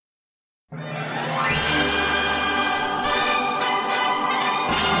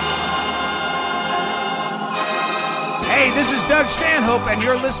Hey, this is Doug Stanhope, and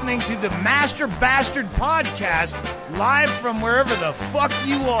you're listening to the Master Bastard Podcast, live from wherever the fuck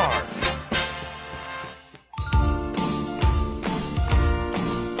you are.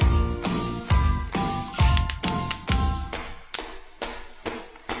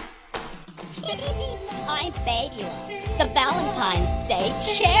 I'm Fabula, the Valentine's Day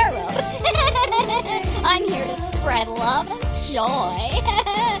cherub. I'm here to spread love and joy.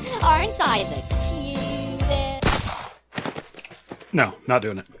 Aren't I the cutest? No, not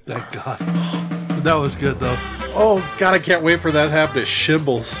doing it. Thank God. That was good, though. Oh, God, I can't wait for that to happen to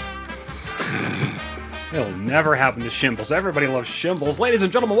Shimbles. It'll never happen to Shimbles. Everybody loves Shimbles. Ladies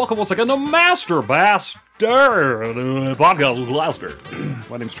and gentlemen, welcome once again to Master Bastard Podcast with Blaster.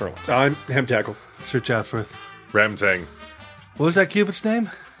 My name's Charlie. I'm Hem Tackle. Sir Chatsworth. Ramtang. What was that Cupid's name?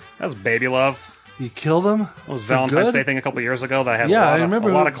 That's Baby Love. You killed him? It was For Valentine's good? Day thing a couple years ago that I had Yeah, I a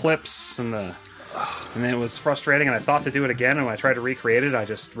remember. lot of clips, and it was frustrating, and I thought to do it again, and when I tried to recreate it, I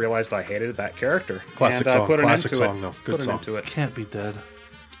just realized I hated that character. Classic and, song. Put an Classic end to song, it. though. Good Put song. an end to it. Can't be dead.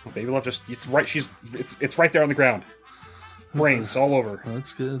 Baby Love just, it's right, it's right there on the ground. Brains all over.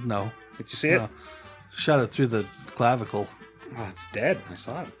 That's good. No. Did you see it? No. Shot it through the clavicle. Oh, it's dead. I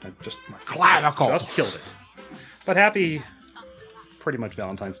saw it. I just Clavicle. just killed it. But happy, pretty much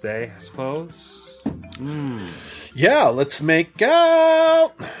Valentine's Day, I suppose. Yeah, let's make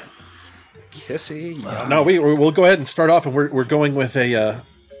out. Kissy. Yeah. No, we'll go ahead and start off, and we're going with a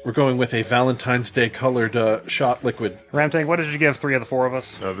Valentine's Day colored shot liquid. Ramtang, what did you give 3 of the 4 of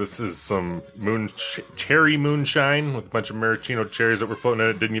us? This is some cherry moonshine with a bunch of maraschino cherries that were floating in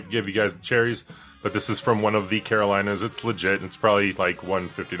it. Didn't even give you guys the cherries, but this is from one of the Carolinas. It's legit. It's probably like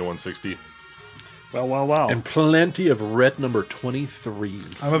 150 to 160. Well. And plenty of red number 23.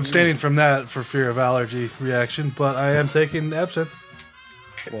 I'm abstaining from that for fear of allergy reaction, but I am taking absinthe.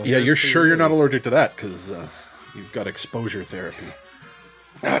 Well, Yeah, here's you're the- sure you're not allergic to that, because you've got exposure therapy.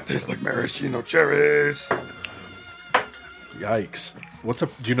 That tastes like maraschino cherries. Yikes.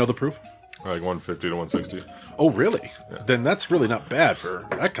 Do you know the proof? Like 150 to 160. Oh, really? Then that's really not bad for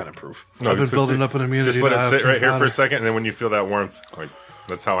that kind of proof. No, I've been just- building up an immunity. Just let to it sit right here for powder. a second, and then when you feel that warmth, like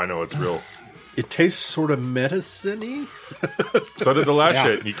that's how I know it's real. It tastes sort of medicine-y. So did the last Yeah.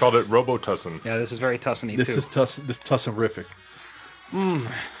 shit. He called it Robotussin. Yeah, this is very Tussin-y, This too. is tusserific.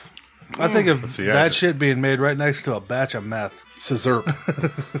 I think of see, that yeah. shit being made right next to a batch of meth. Scissorp.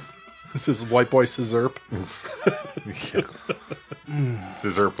 This is white boy scissorp.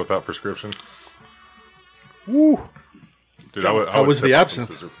 Scissor without prescription. Woo. Dude, I would How was step the up absinthe?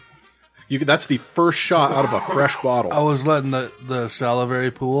 some scissor. That's the first shot out of a fresh bottle. I was letting the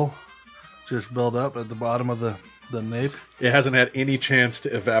salivary pool just build up at the bottom of the nape. It hasn't had any chance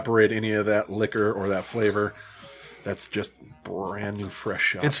to evaporate any of that liquor or that flavor. That's just brand new fresh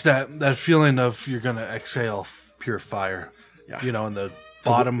shot. It's that feeling of you're going to exhale pure fire. Yeah. You know, in the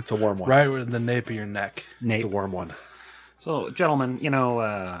bottom. it's a warm one. Right in the nape of your neck. It's a warm one. So, gentlemen,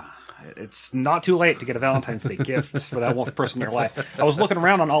 it's not too late to get a Valentine's Day gift for that one person in your life. I was looking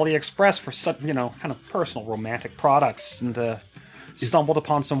around on AliExpress for such, kind of personal romantic products, and stumbled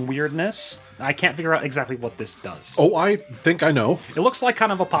upon some weirdness. I can't figure out exactly what this does. Oh, I think I know. It looks like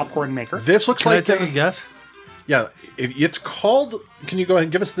kind of a popcorn maker. This looks Can like... I take a guess? Yeah, it's called... Can you go ahead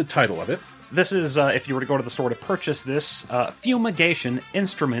and give us the title of it? This is, if you were to go to the store to purchase this, fumigation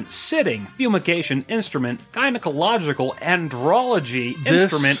instrument sitting, fumigation instrument, gynecological andrology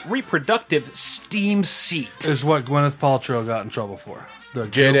instrument, reproductive steam seat. Is what Gwyneth Paltrow got in trouble for. The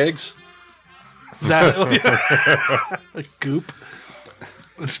Jade eggs? That, goop.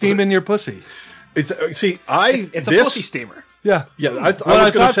 Steam in your pussy. It's a Pussy steamer. Yeah. Yeah, I What was I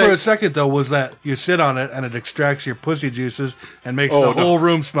going to thought for say... a second, though, was that you sit on it and it extracts your pussy juices and makes Oh, the whole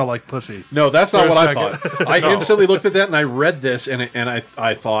room smell like pussy. No, that's not For a what I second. thought. I instantly looked at that and I read this and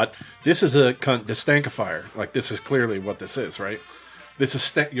I thought, this is the stankifier. Like, this is clearly what this is, right? This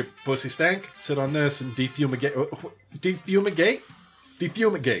is your pussy stank. Sit on this and defumigate. Defumigate?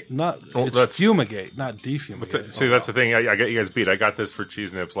 Defumigate. It's fumigate, not defumigate. See, that's the thing. I got you guys beat. I got this for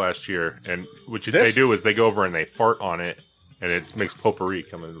Cheese Nips last year, and what they This? do is they go over and they fart on it, and it makes potpourri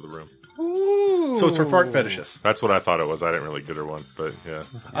come into the room. So it's for fart fetishes. That's what I thought it was. I didn't really get her one, but yeah.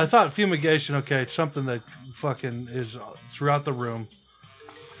 I thought fumigation, okay, it's something that fucking is throughout the room.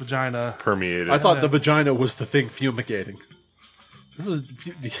 Vagina. Permeated. I thought the vagina was the thing fumigating.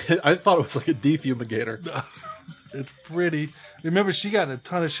 I thought it was like a defumigator. It's pretty. Remember, she got a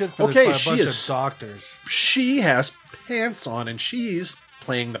ton of shit for Okay, this by a she bunch is- of doctors. She has pants on and she's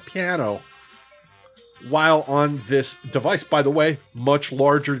playing the piano while on this device. By the way, much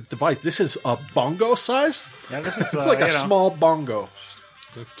larger device. This is a bongo size. Yeah, this is It's like a small bongo.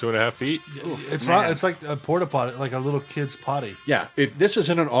 2.5 feet. It's not. It's like a porta potty, like a little kid's potty. Yeah, if this is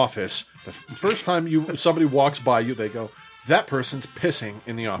in an office, the first time somebody walks by you, they go, "That person's pissing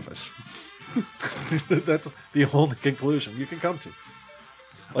in the office." That's the only conclusion you can come to.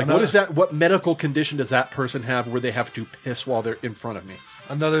 Like, what is that? What medical condition does that person have where they have to piss while they're in front of me?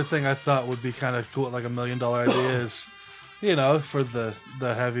 Another thing I thought would be kind of cool, like $1 million idea, is, for the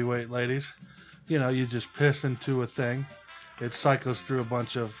heavyweight ladies, you just piss into a thing. It cycles through a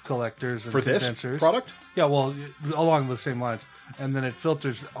bunch of collectors and For this condensers. product? Yeah, well, along the same lines. And then it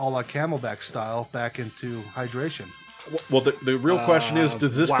filters a la Camelback style back into hydration. Well, the real question is,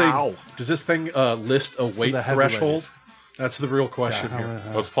 does this thing list a weight the heavy threshold? ladies. That's the real question here.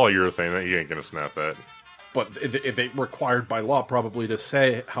 Well, it's polyurethane. You ain't gonna snap that. But if they required by law probably to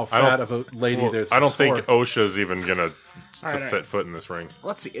say how fat of a lady Well, there's. I don't think OSHA's even gonna right. set foot in this ring.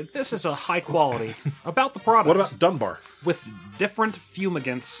 Let's see. This is a high quality. About the product. What about Dunbar? with different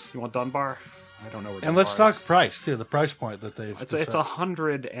fumigants? You want Dunbar? I don't know where. And Dunbar let's talk is. price, too, the price point that they've... It's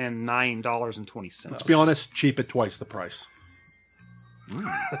 $109.20. Let's be honest, cheap at twice the price.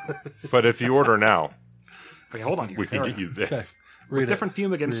 But if you order now, Okay, hold on here. we can There get you this. With different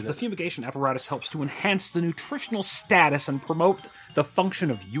fumigants, the fumigation apparatus helps to enhance the nutritional status and promote the function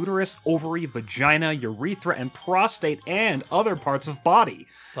of uterus, ovary, vagina, urethra, and prostate, and other parts of body.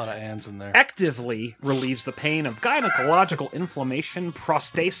 A lot of ands in there. Actively relieves the pain of gynecological inflammation,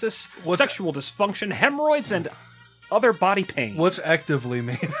 prostasis, sexual dysfunction, hemorrhoids, and other body pain. What's actively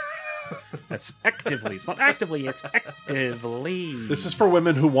mean? That's actively. It's not actively, it's actively. This is for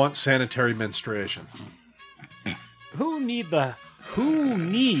women who want sanitary menstruation. Who need the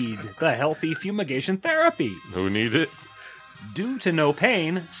healthy fumigation therapy? Who need it? Due to no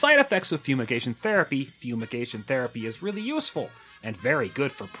pain, side effects of fumigation therapy is really useful and very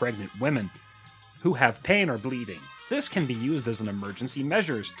good for pregnant women who have pain or bleeding. This can be used as an emergency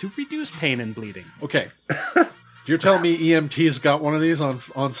measures to reduce pain and bleeding. Okay. You're telling me EMT's got one of these on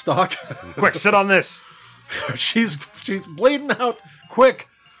stock? Quick, sit on this. she's bleeding out. Quick.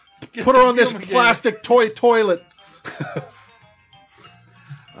 Put her on this plastic toy toilet.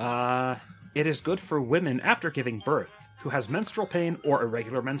 It is good for women after giving birth, who has menstrual pain or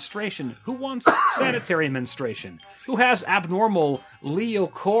irregular menstruation, who wants sanitary menstruation, who has abnormal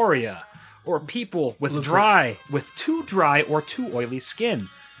leukorrhea, or people with too dry or too oily skin,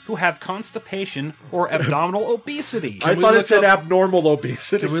 who have constipation or abdominal obesity. I thought it said abnormal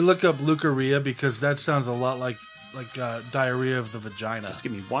obesity. Can we look up leukorrhea? Because that sounds a lot like diarrhea of the vagina. Just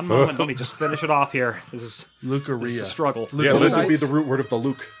give me one moment. Let me just finish it off here. This is Leukorrhea. a struggle. Yeah, This listen, would be the root word of the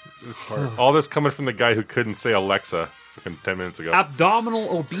Luke. all this coming from the guy who couldn't say Alexa fucking 10 minutes ago.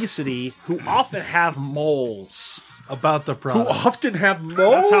 Abdominal obesity, who often have moles. About the Who product. often have moles?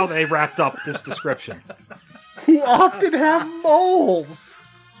 That's how they wrapped up this description. Who often have moles?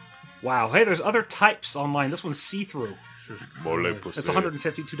 Wow. Hey, there's other types online. This one's see-through. Mole pussy. It's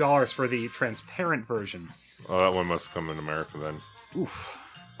 $152 for the transparent version. Oh, that one must come in America then. Oof.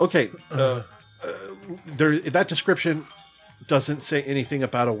 Okay. That description doesn't say anything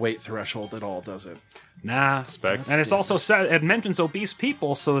about a weight threshold at all, does it? Nah. Specs. And it's also said it mentions obese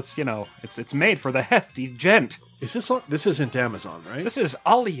people, so it's it's made for the hefty gent. Is this on? This isn't Amazon, right? This is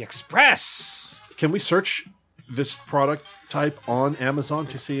AliExpress. Can we search this product type on Amazon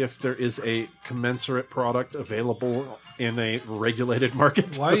to see if there is a commensurate product available in a regulated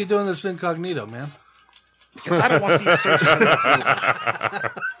market? Why are you doing this incognito, man? Because I don't want these searches.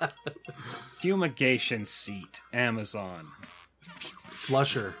 Fumigation seat, Amazon.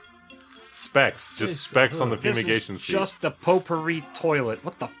 Flusher. Specs. Just specs on the This fumigation is seat. just a potpourri toilet.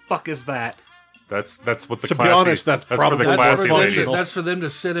 What the fuck is that? That's what the To be classy, honest, that's for probably the That's classy for ladies. them That's for them to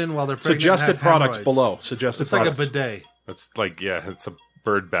sit in while they're pregnant. and Suggested have products hemorrhoids. below. Suggested It's like products. a bidet. It's like, yeah, it's a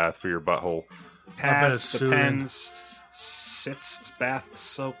bird bath for your butthole. bet it's Pads, soothing. depends, sits, bath,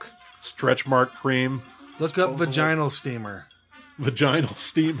 soak. Stretch mark cream. Look up Disposable. vaginal steamer. Vaginal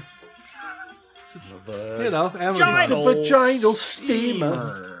steam. Amazon. Vaginal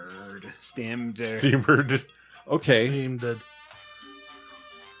steamer. Steamed. Steamered. Okay, Steamed.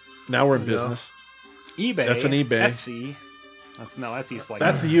 now we're in business. eBay. That's an eBay. Etsy. Etsy's like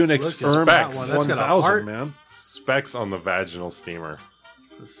That's the Unix Look at ERM that one. That's got a 1000, heart. man. Specs on the vaginal steamer.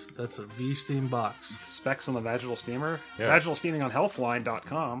 That's a V-steam box. specs on the vaginal steamer. Yeah. Vaginal steaming on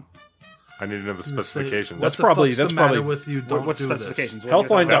healthline.com. I need to know the specifications. That's What the probably- fuck's that's the matter probably- with you. Don't What's do specifications? This. What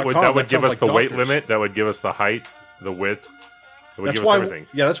do you Healthline.com. think? that would give sounds us the like weight doctors. limit. That would give us the height, the width. It would That's give us why. everything.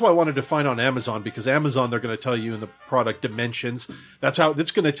 Yeah, that's why I wanted to find on Amazon, because Amazon, they're going to tell you in the product dimensions. That's how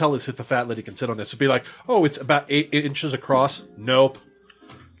it's going to tell us if the fat lady can sit on this. It'd be like, oh, it's about 8 inches across. Nope.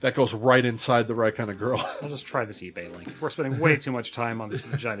 That goes right inside the right kind of girl. I'll just try this eBay link. We're spending way too much time on this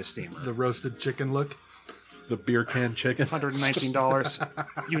vagina steamer. The roasted chicken look. The beer can chicken.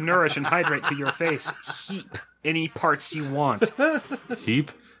 $119. You nourish and hydrate to your face. Heap any parts you want.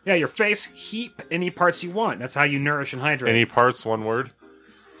 Heap? Yeah, your face, heap any parts you want. That's how you nourish and hydrate. Any parts, one word?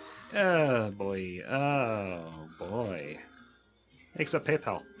 Oh, boy. Oh, boy. Except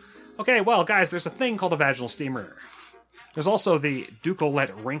PayPal. Okay, well, guys, there's a thing called a vaginal steamer. There's also the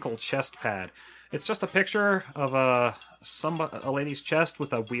Ducolette wrinkle chest pad. It's just a picture of a lady's chest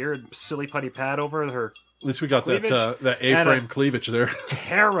with a weird, silly putty pad over her At least we got cleavage, that and A-frame a cleavage there.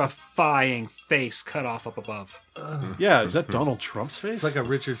 terrifying face cut off up above. Yeah, is that Donald Trump's face? It's like a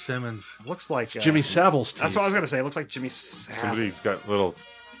Richard Simmons. Looks like Jimmy Savile's teeth. That's what I was going to say. It looks like Jimmy Savile. Somebody's got little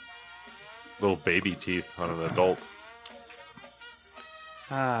baby teeth on an adult.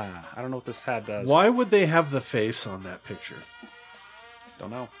 I don't know what this pad does. Why would they have the face on that picture?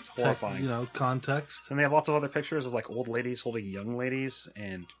 Don't know. It's horrifying. You know, context. And they have lots of other pictures of like old ladies holding young ladies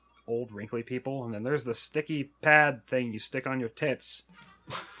and old wrinkly people. And then there's the sticky pad thing you stick on your tits.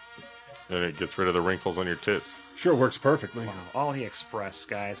 And it gets rid of the wrinkles on your tits. Sure, works perfectly. Wow, AliExpress,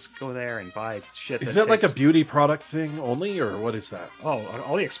 guys. Go there and buy shit. Is that like a beauty product thing only, or what is that? Oh,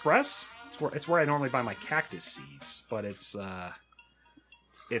 AliExpress? It's where I normally buy my cactus seeds, but it's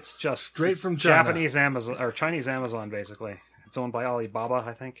just Straight from China. Japanese Amazon or Chinese Amazon, basically. It's owned by Alibaba,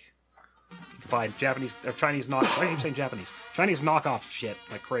 I think. You can buy Japanese or Chinese knock. Why do you keep saying Japanese? Chinese knockoff shit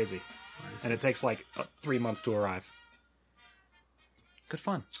like crazy, and it takes like 3 months to arrive. Good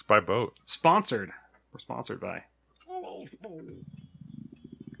fun. Just by boat. Sponsored. We're sponsored by.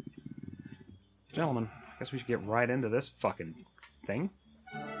 Gentlemen, I guess we should get right into this fucking thing.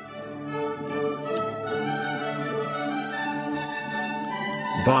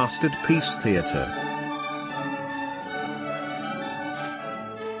 Bastard Piece Theater.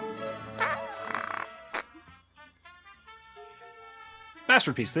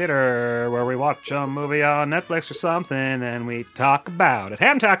 Masterpiece Theater, where we watch a movie on Netflix or something and we talk about it.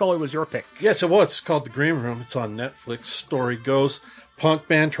 Ham Tackle, it was your pick. Yes, it was. It's called The Green Room. It's on Netflix. Story goes, punk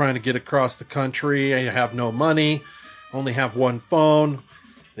band trying to get across the country. They have no money, only have one phone.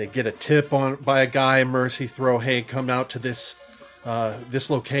 They get a tip by a guy, Mercy throw, hey, come out to this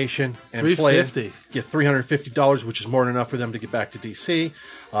location and play. $350. Get $350, which is more than enough for them to get back to D.C.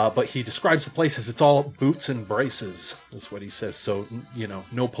 But he describes the place as it's all boots and braces. That's what he says. So,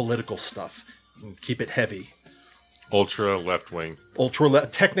 no political stuff. Keep it heavy. Ultra left wing.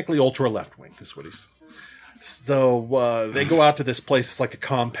 Technically ultra left wing is what he's. So they go out to this place. It's like a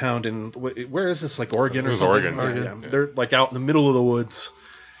compound in where is this? Like Oregon or something? Oregon. Yeah. They're like out in the middle of the woods,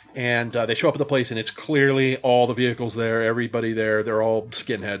 and they show up at the place, and it's clearly all the vehicles there, everybody there. They're all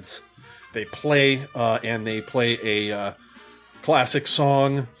skinheads. They play a classic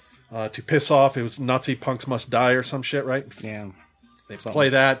song to piss off. It was Nazi Punks Must Die or some shit, right? Yeah. They play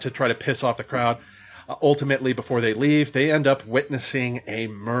that to try to piss off the crowd. Ultimately, before they leave, they end up witnessing a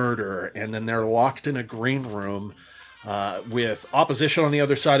murder, and then they're locked in a green room with opposition on the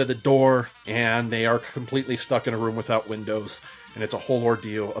other side of the door, and they are completely stuck in a room without windows, and it's a whole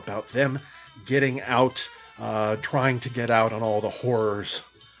ordeal about them getting out, trying to get out on all the horrors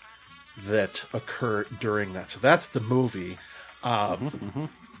that occur during that. So that's the movie.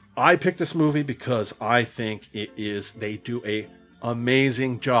 I picked this movie because I think they do a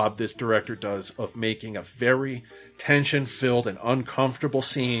amazing job, this director does, of making a very tension-filled and uncomfortable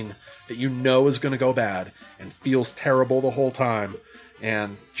scene that you know is going to go bad and feels terrible the whole time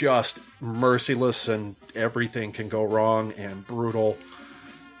and just merciless, and everything can go wrong and brutal.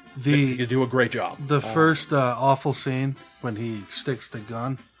 You do a great job. The first awful scene when he sticks the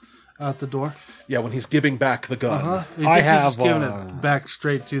gun out the door. Yeah, when he's giving back the gun. He thinks he's just giving it back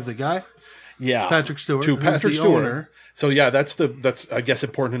straight to the guy. Yeah, Patrick Stewart, to who's Patrick the Stewart. owner. So yeah, that's I guess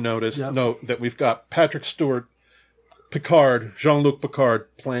important to note that we've got Patrick Stewart, Jean-Luc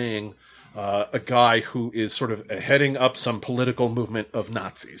Picard playing a guy who is sort of heading up some political movement of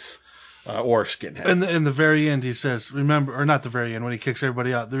Nazis or skinheads. In the very end, he says, "Remember," or not the very end when he kicks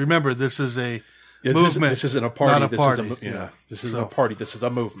everybody out. Remember, this is a movement. This isn't a party. Not a party. This isn't a party. This is a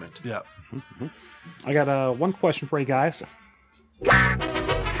movement. Yeah. I got one question for you guys.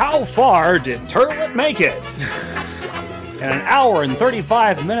 How far did Turlet make it? In an hour and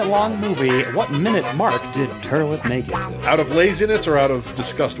 35-minute long movie, what minute mark did Turlet make it to? Out of laziness or out of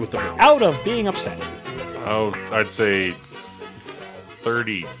disgust with the movie? Out of being upset. Oh, I'd say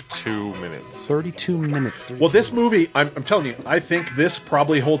 32 minutes. 32 minutes. Well, this movie, I'm telling you, I think this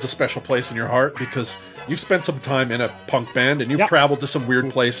probably holds a special place in your heart because you've spent some time in a punk band and you've traveled to some weird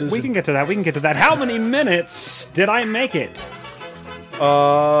places. We can get to that. How many minutes did I make it?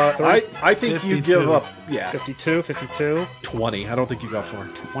 I think you 52. give up. Yeah, 52. 20. I don't think you got far.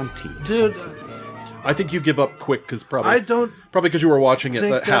 20. Dude, I think you give up quick because probably I don't probably because you were watching it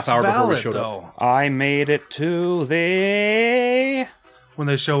think that half that's hour before we valid, showed up. though. I made it to the When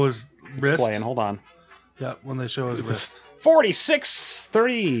they show his wrist. playing. Hold on. Yeah, when they show his wrist.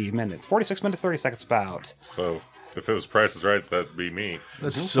 30 minutes. 46 minutes, 30 seconds about. So if it was Price is Right, that'd be me.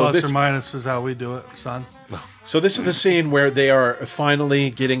 That's So plus this- or minus is how we do it, son. So this is the scene where they are finally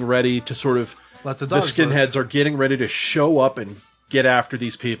getting ready to sort of Let the the dogs skinheads loose. are getting ready to show up and get after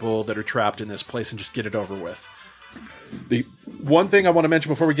these people that are trapped in this place and just get it over with. The one thing I want to mention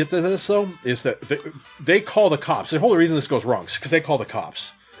before we get to this, though, is that they call the cops. The whole reason this goes wrong is because they call the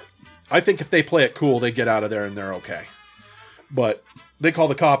cops. I think if they play it cool, they get out of there and they're okay. But they call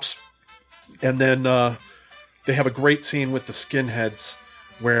the cops, and then they have a great scene with the skinheads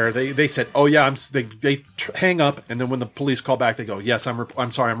where they said, "Oh yeah," they hang up, and then when the police call back, they go, "Yes,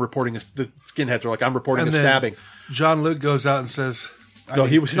 I'm sorry, I'm reporting." The skinheads are like, "I'm reporting a then stabbing." John Luke goes out and says, I No,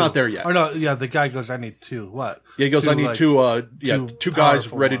 need he was 2. not there yet. Or no, yeah, the guy goes, I need 2. What? Yeah, he goes, "I need like, two guys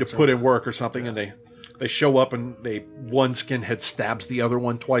powerful ready to ones, put or- in work or something," and they show up and one skinhead stabs the other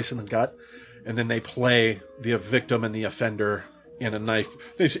one twice in the gut, and then they play the victim and the offender in a knife.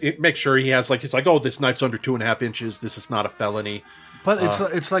 They make sure he has he's like, "Oh, this knife's under 2.5 inches. This is not a felony." But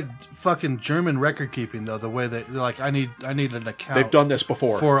it's like fucking German record keeping, though, the way they're like, I need an account. They've done this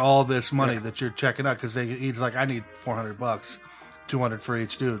before. for all this money that you're checking out, because he's like, I need $400, 200 for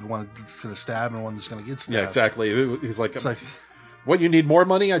each dude, one that's going to stab and one that's going to get stabbed. Yeah, exactly. He's like, It's like, "What, you need more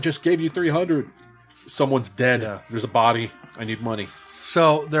money? I just gave you 300. Someone's dead. Yeah. There's a body. I need money."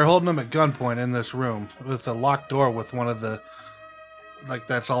 so they're holding him at gunpoint in this room with a locked door with one of the, like,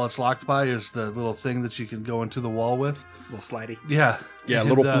 that's all it's locked by is the little thing that you can go into the wall with. little slidey. Yeah. Yeah, And,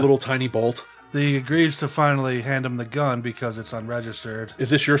 little tiny bolt. He agrees to finally hand him the gun because it's unregistered. Is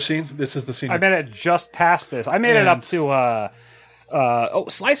this your scene? This is the scene. I made it just past this. I made it up to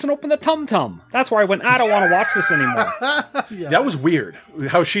slice and open the tum tum. That's where I went. I don't want to watch this anymore. That was weird.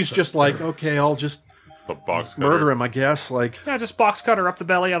 How she's just like, "Okay, I'll just The box cutter. murder him, I guess." Like, Yeah, just box cutter up the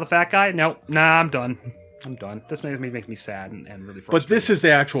belly of the fat guy. Nope, nah, I'm done. I'm done. This makes me sad and really frustrated. but this is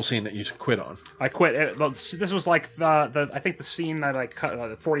the actual scene that you quit on. I quit. This was like the I think the scene that I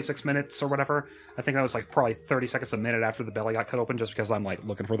cut 46 minutes or whatever. I think that was like probably 30 seconds a minute after the belly got cut open, just because I'm like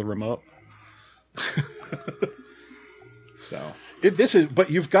looking for the remote. So. But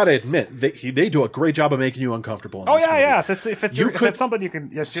you've got to admit they do a great job of making you uncomfortable. In Oh this yeah, movie. yeah. If it's something you can.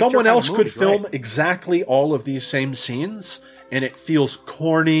 It's your Someone kind of else could movie, film right? exactly all of these same scenes, and it feels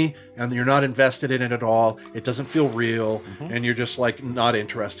corny, and you're not invested in it at all. It doesn't feel real, Mm-hmm. and you're just like not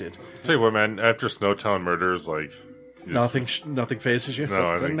interested. Tell you what, man. After Snowtown Murders, like, Nothing phases you. no,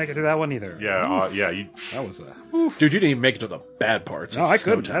 I Couldn't think, make it to that one either. yeah, you, That was a. Dude, you didn't even make it to the bad parts. No, of I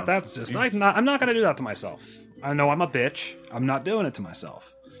couldn't. Snowtown. That's just. I'm not going to do that to myself. I know I'm a bitch. I'm not doing it to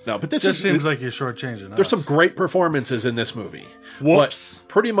myself. No, but this Just is seems like you're shortchanging there's us. some great performances in this movie. Whoops. But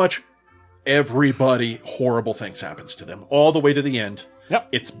pretty much everybody, horrible things happens to them all the way to the end. Yep.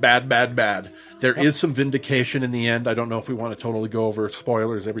 It's bad, bad, bad. There is some vindication in the end. I don't know if we want to totally go over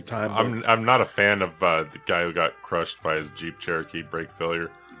spoilers every time. but- I'm not a fan of the guy who got crushed by his Jeep Cherokee brake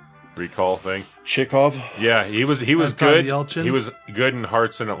failure recall thing. Chekhov. Yeah, he was Anton good. Yelchin? He was good in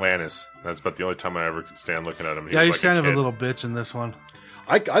Hearts and Atlantis. That's about the only time I ever could stand looking at him. He Yeah, was he's like kind of a kid. little bitch in this one.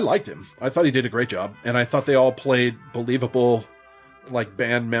 I liked him. I thought he did a great job, and I thought they all played believable, like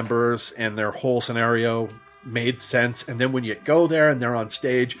band members, and their whole scenario made sense. And then when you go there and they're on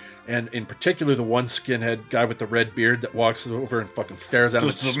stage, and in particular the one skinhead guy with the red beard that walks over and fucking stares at him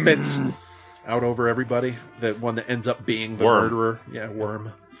and spits out over everybody, the one that ends up being the Worm. murderer, yeah,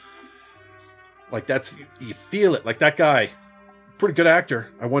 Worm. Like that's you feel it. Like that guy, pretty good actor.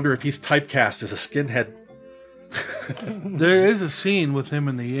 I wonder if he's typecast as a skinhead. There is a scene with him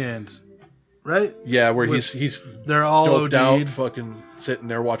in the end, right? Yeah, where With- he's They're all doped OD'd. out, fucking sitting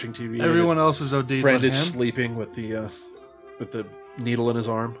there watching TV. and Everyone his else is OD'd friend but is him. sleeping with the needle in his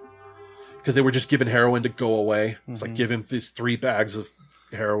arm because they were just given heroin to go away. It's like give him these 3 bags of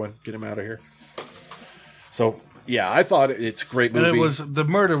heroin, get him out of here. So yeah, I thought it's a great movie. And it was the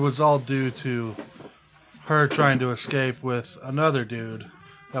murder was all due to her trying to escape with another dude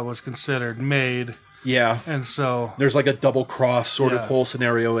that was considered made, yeah, and so there's like a double cross sort of Yeah. whole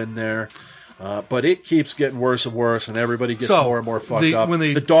scenario in there. But it keeps getting worse and worse, and everybody gets So, more and more fucked the- up. when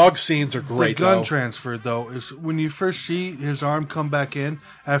they- the dog scenes are great, the gun though. transfer though is when you first see his arm come back in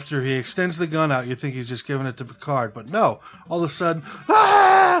after he extends the gun out, you think he's just giving it to Picard, but no, all of a sudden,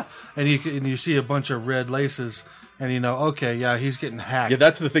 and you see a bunch of red laces, and you know, okay, yeah, he's getting hacked. Yeah,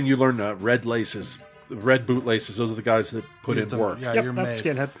 that's the thing you learn. Red laces. the red bootlaces. Those are the guys that put in work. Yeah, Yep, you're that's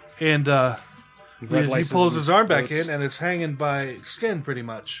made. Skinhead. And Red he laces pulls and his arm back boots. in, and it's hanging by skin pretty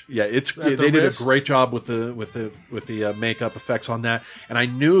much. Yeah, At the they did wrist. a great job with the makeup effects on that. And I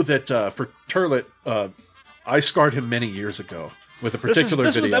knew that for Turlet, I scarred him many years ago with a particular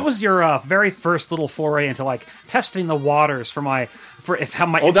video. That was your very first little foray into like testing the waters for my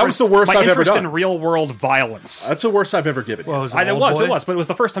that was the worst my I've ever interest done. in real world violence. That's the worst I've ever given. Well, you. was It Old was, Boy? but it was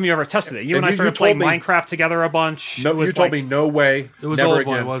the first time you ever tested it. You and I you started told playing me- Minecraft together a bunch. No, It was you told like- me no way. It was never Old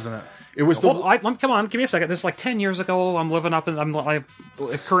again. Boy, wasn't it? It was the. Well, come on, give me a second. This is like 10 years ago. I'm living up in. My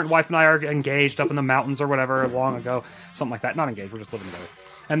current wife and I are engaged up in the mountains or whatever, long ago, something like that. Not engaged. We're just living together.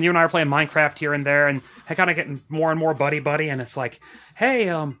 And you and I are playing Minecraft here and there, and kind of getting more and more buddy. And it's like, hey,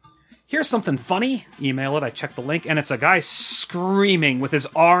 here's something funny. Email it. I check the link, and it's a guy screaming with his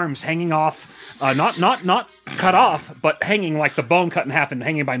arms hanging off, not cut off, but hanging like the bone cut in half and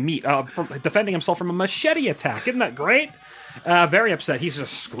hanging by meat, from defending himself from a machete attack. Isn't that great? Very upset. He's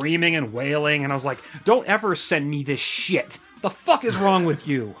just screaming and wailing, and I was like, "Don't ever send me this shit. The fuck is wrong with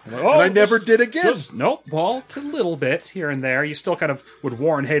you?" And I never did again. Nope. Well, a little bit here and there. You still kind of would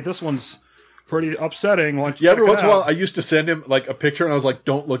warn, "Hey, this one's pretty upsetting." Why don't you Yeah, check every it once in a out?" while, I used to send him like a picture, and I was like,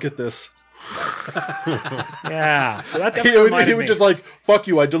 "Don't look at this." Yeah. So that He definitely would, reminded he would me. just like, "Fuck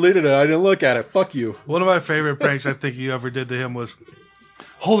you! I deleted it. I didn't look at it. Fuck you." One of my favorite pranks I think you ever did to him was,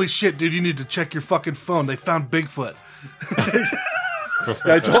 "Holy shit, dude! You need to check your fucking phone. They found Bigfoot."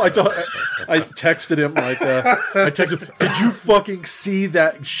 I texted him like, "Did you fucking see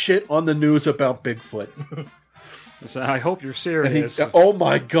that shit on the news about Bigfoot?" So I hope you're And he, serious. oh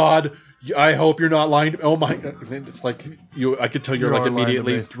my god! I hope you're not lying to me. Oh my! It's like I could tell you're You like are lying to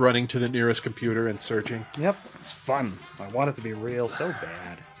immediately me. running to the nearest computer and searching. Yep, it's fun. I want it to be real so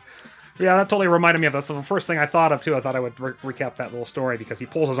bad. Yeah, that totally reminded me of that's the first thing I thought of too. I thought I would recap that little story because he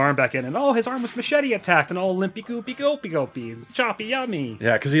pulls his arm back in and his arm was machete attacked and all limpy goopy goopy goopy, choppy yummy.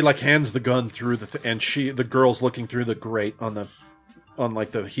 Yeah, because he like hands the gun through and the girl's looking through the grate on like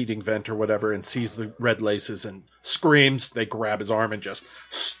the heating vent or whatever and sees the red laces and screams. They grab his arm and just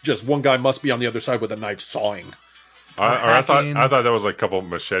one guy must be on the other side with a knife sawing. I thought hacking. that was like a couple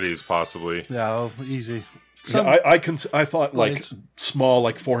machetes, possibly. Yeah, easy. Yeah, I thought like blades. small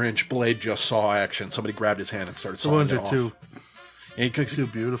like 4-inch blade just saw action. Somebody grabbed his hand and started The sawing ones it are off. too And he, too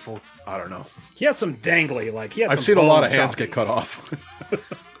beautiful. I don't know. He had some dangly he had. I've some seen a lot of bone hands choppy. get cut off.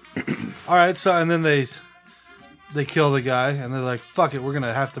 All right, so and then they kill the guy, and they're like, "Fuck it, we're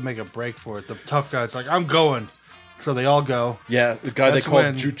gonna have to make a break for it." The tough guy's like, "I'm going," so they all go. Yeah, the guy That's they called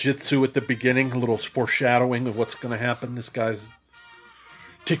when- jujitsu at the beginning, a little foreshadowing of what's going to happen. This guy's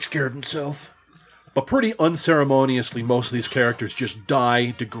takes care of himself. But pretty unceremoniously, most of these characters just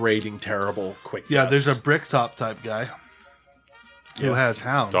die degrading, terrible, quick Yeah, deaths. there's a bricktop type guy who has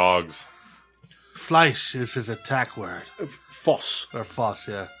hounds. Dogs. Fleisch is his attack word, Foss. or Foss.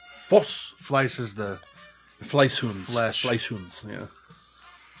 Yeah, Foss. Fleisch is the. Fleischhunds. Flesh. Fleischhunds, yeah.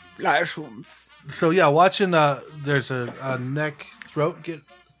 So yeah, watching. There's a neck throat get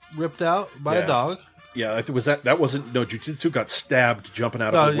ripped out by Yeah. a dog. Yeah, I think that wasn't... No, Jujitsu got stabbed jumping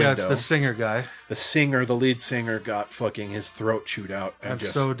out Oh of the yeah, window. it's the singer guy. The lead singer, got fucking his throat chewed out and, And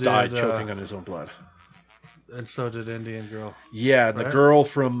just so did, died choking on his own blood. And so did Indian Girl. Yeah, and the Right. girl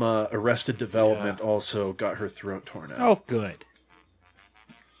from Arrested Development also got her throat torn out. Oh, good.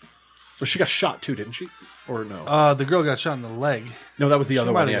 Well, she got shot too, didn't she? Or no? The girl got shot in the leg. No, that was the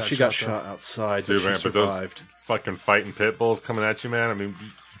other might one. have Yeah, got she got shot, shot outside, Dude, but man, she but those survived. fucking fighting pit bulls coming at you, man. I mean,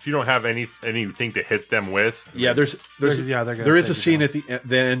 if you don't have anything to hit them with, Yeah, there's They're gonna there is take a you scene down. at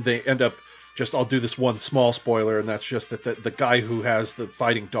the end. They end up just. I'll do this one small spoiler, and that's just that the guy who has the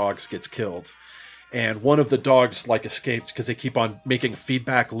fighting dogs gets killed, and one of the dogs like escapes because they keep on making a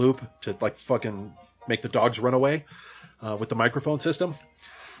feedback loop to like fucking make the dogs run away with the microphone system,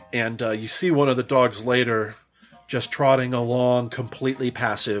 and you see one of the dogs later just trotting along, completely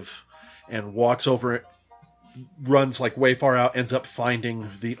passive, and walks over it. Runs like way far out, ends up finding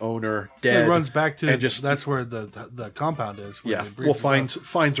the owner dead. It runs back to and just that's where the compound is. where yeah. they breed Well, them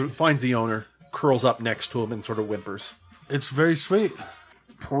up. finds the owner, curls up next to him, and sort of whimpers. It's very sweet.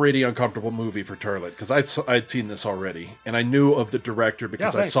 Pretty uncomfortable movie for Turlet because I'd seen this already, and I knew of the director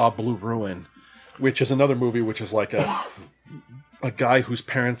because Yeah, I thanks. saw Blue Ruin, which is another movie which is like a guy whose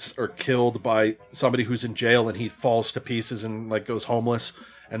parents are killed by somebody who's in jail, and he falls to pieces and like goes homeless,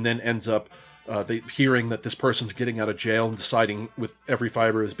 and then ends up. Hearing that this person's getting out of jail and deciding with every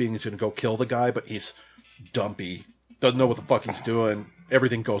fiber of his being he's going to go kill the guy, but he's dumpy, doesn't know what the fuck he's doing.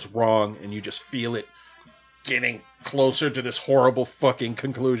 Everything goes wrong, and you just feel it getting closer to this horrible fucking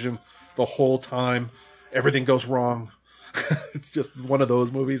conclusion the whole time. Everything goes wrong. It's just one of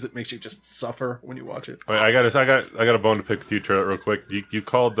those movies that makes you just suffer when you watch it. Wait, I got a bone to pick with you, Turlet, real quick. You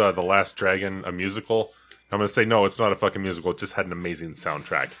called The Last Dragon a musical. I'm going to say no, it's not a fucking musical. It just had an amazing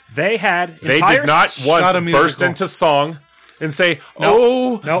soundtrack. They had They entire did not Not a once musical. burst into song and say,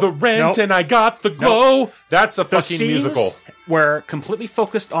 Nope. the rent and I got the glow. That's a the fucking scenes musical. were completely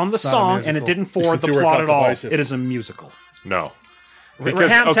focused on the not a song, and it musical. didn't forward the Consider it plot at all. divisive. It is a musical. No.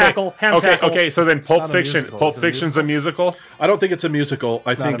 Ham tackle. Okay, so then Pulp not a Fiction. musical. Pulp It's a Fiction's a musical? I don't think it's a musical.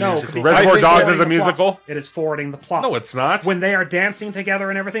 I think a No, musical. because Reservoir it's Dogs forwarding is a the musical? plot. It is forwarding the plot. No, it's not. When they are dancing together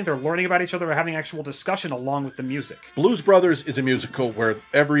and everything, they're learning about each other, they're having actual discussion along with the music. Blues Brothers is a musical where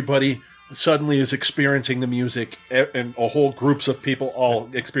everybody suddenly is experiencing the music, and a whole groups of people all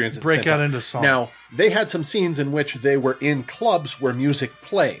experience it. at the Break same out time. into song. Now, they had some scenes in which they were in clubs where music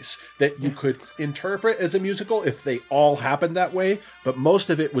plays that you could interpret as a musical if they all happened that way, but most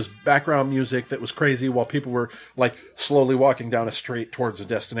of it was background music that was crazy while people were like slowly walking down a street towards a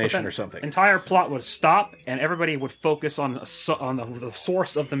destination or something. Entire plot would stop, and everybody would focus on the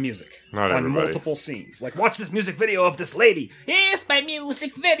source of the music. Not on everybody. multiple scenes. Like, watch this music video of this lady. Here's my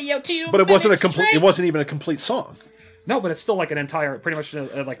music video to you. But it wasn't a complete. It wasn't even a complete song. No, but it's still like an entire, pretty much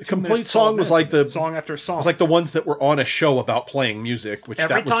like The complete song was like the song after song. It was like the ones that were on a show about playing music, which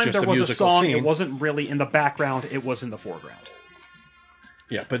every that was time just there a was a musical song, scene. it wasn't really in the background; it was in the foreground.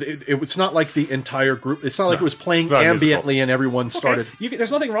 Yeah, but it was not like the entire group. It's not like it was playing it's not a musical. ambiently and everyone started. Okay. There's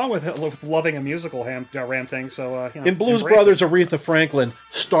nothing wrong with loving a musical ranting. So In Blues embrace Brothers, it. Aretha Franklin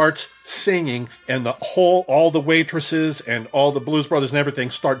starts singing, and all the waitresses and all the Blues Brothers and everything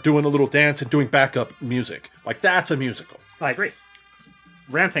start doing a little dance and doing backup music. Like that's a musical. I agree.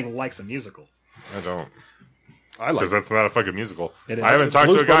 Ranting likes a musical. I don't. I like Because that's not a fucking musical. It is. I haven't talked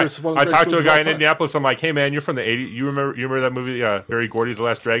Blues to a guy. Brothers is one of the I great talked to a movies of guy all in time. Indianapolis. I'm like, hey man, you're from the '80s. You remember that movie, Barry Gordy's The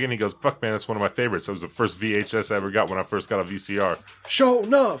Last Dragon? He goes, fuck man, that's one of my favorites. It was the first VHS I ever got when I first got a VCR. Show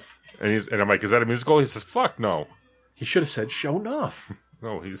enough. And I'm like, is that a musical? He says, fuck no. He should have said show enough.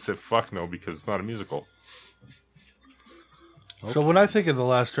 No, he said fuck no because it's not a musical. So when I think of The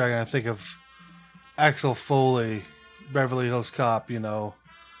Last Dragon, I think of Axel Foley, Beverly Hills Cop,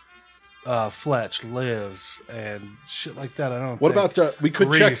 Fletch, Liz, and shit like that. I don't. What think. about we could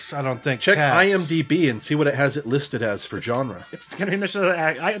Grease, check? I don't think. Check Cats. IMDb and see what it has it listed as for genre. It's going to be mentioned.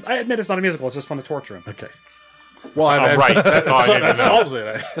 I admit it's not a musical. It's just fun to torture him. Okay. Well, Oh, right. That's all I need to that know. solves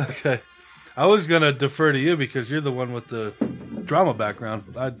it. Okay. I was gonna defer to you because you're the one with the drama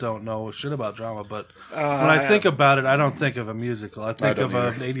background. I don't know shit about drama, but when I think about it, I don't think of a musical. I think don't of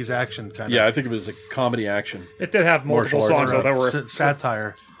an '80s action kind Yeah, I think of it as a comedy action. It did have multiple Martial songs arts. though, that were of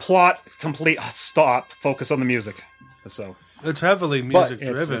satire. plot complete stop focus on the music. So It's heavily music it's-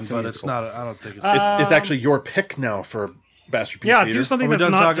 driven, it's a but it's musical. not. I don't think it's. It's actually your pick now for Bastard Piece yeah, Theater. do something Are we that's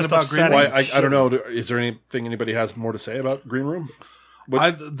done not talking just about Green upsetting. Room? Well, I don't know. Is there anything anybody has more to say about Green Room?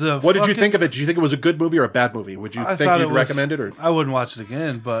 I- What, the what did you fucking- think of it? Did you think it was a good movie or a bad movie? Would you I think thought you'd it was- recommend it? Or I wouldn't watch it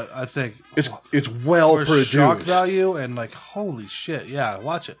again, but I think it's well for produced. shock value and like holy shit, yeah,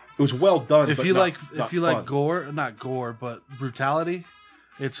 watch it. It was well done. If but you not- like, not if you fun. like gore, not gore, but brutality,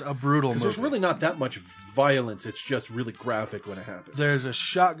 it's a brutal movie. There's really not that much violence. It's just really graphic when it happens. There's a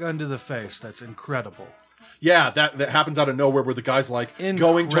shotgun to the face that's incredible. Yeah, that happens out of nowhere where the guy's like going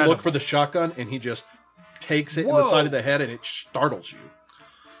to Incredible. look for the shotgun and he just takes it in the Whoa. side of the head and it startles you.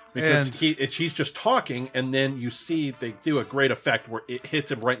 Because And- she's just talking and then you see they do a great effect where it hits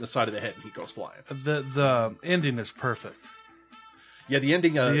him right in the side of the head and he goes flying. The ending is perfect. Yeah, the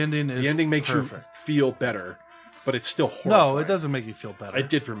ending makes perfect. you feel better, but it's still horrifying. No, it doesn't make you feel better. It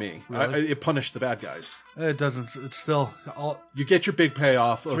did for me. Really? It punished the bad guys. It doesn't. It's still all You get your big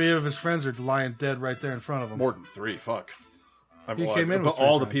payoff of 3 of his friends are lying dead right there in front of him. more than 3. Fuck. He came in but with 3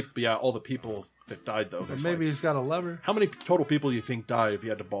 all the friends. people. Yeah, all the people that died though. But there's maybe like- he's got a lever. how many total people do you think died if you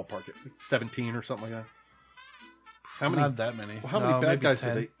had to ballpark it? 17 or something like that. How many? Not that many. Well, how many No, bad maybe guys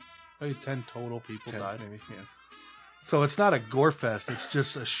 10. did they? Maybe 10 total people 10, died. maybe. Yeah. So it's not a gore fest. It's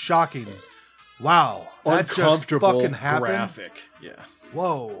just a shocking. Wow, that just Uncomfortable fucking happened. graphic. Yeah.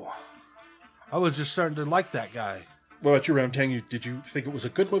 Whoa, I was just starting to like that guy. What about you, Ram Tang? Did you think it was a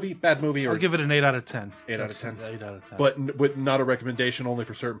good movie, bad movie, or I'll give it an 8 out of 10. 8 out of 10? 8 out of 10. but with not a recommendation, only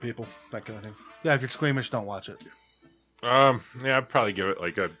for certain people, that kind of thing? yeah, if you're squeamish, don't watch it. Yeah, I'd probably give it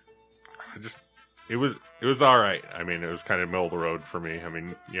like it was all right. I mean, it was kind of middle of the road for me. I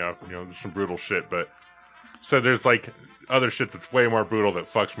mean, yeah, there's some brutal shit, but so there's like other shit that's way more brutal that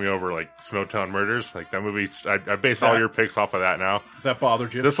fucks me over, like Snowtown Murders. Like that movie, I base all your picks off of that now. That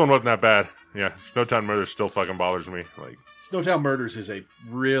bothered you? This one wasn't that bad. Yeah, Snowtown Murders still fucking bothers me. Like, Snowtown Murders is a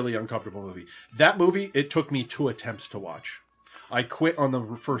really uncomfortable movie. That movie, it took me 2 attempts to watch. I quit on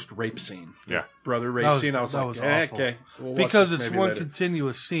the first rape scene. Yeah. Brother rape That was- scene. I was that like, was awful. okay. We'll watch Because this it's maybe one later.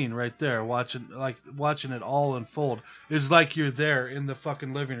 continuous scene right there. Watching it all unfold is like you're there in the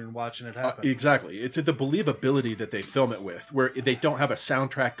fucking living room watching it happen. Exactly. It's the believability that they film it with, where they don't have a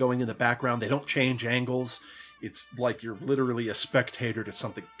soundtrack going in the background. They don't change angles. It's like you're literally a spectator to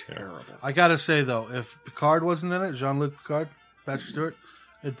something terrible. I gotta say though, if Picard wasn't in it, Jean-Luc Picard, Patrick Stewart,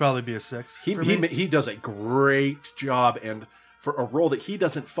 it'd probably be a 6. for me. He does a great job, and for a role that he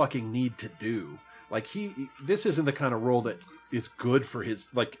doesn't fucking need to do. Like this isn't the kind of role that is good for his.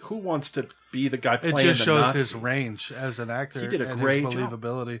 Like, who wants to be the guy It playing just the shows Nazi? his range as an actor. He did a and great his job.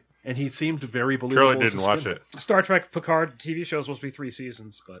 believability. And he seemed very believable. Charlie as didn't a watch Skimmer. it. Star Trek Picard TV show is supposed to be 3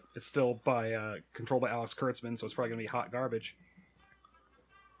 seasons, but it's still controlled by Alex Kurtzman, so it's probably going to be hot garbage.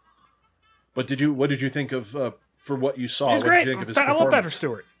 But what did you think of for what you saw? He's What great. did you think of his I love performance? Patrick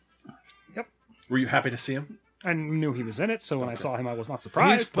Stewart. Yep. Were you happy to see him? I knew he was in it, so when I saw him, I was not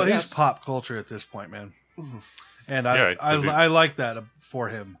surprised. But but he's yes. pop culture at this point, man. And Yeah, I like that for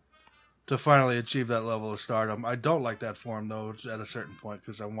him to finally achieve that level of stardom. I don't like that for him though at a certain point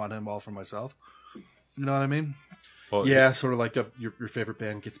because I want him all for myself. You know what I mean? Well, Yeah, sort of like your favorite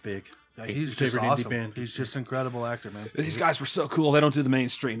band gets big. Yeah, Your he's just favorite indie awesome. band. He's just an incredible actor, man. These guys were so cool. They don't do the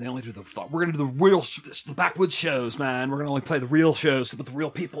mainstream. They only do the. We're gonna do the real, the backwoods shows, man. We're gonna only play the real shows with the real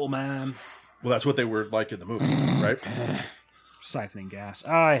people, man. Well, that's what they were like in the movie, right? Siphoning gas.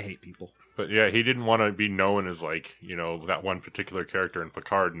 I hate people. But yeah, he didn't want to be known as like, you know, that one particular character in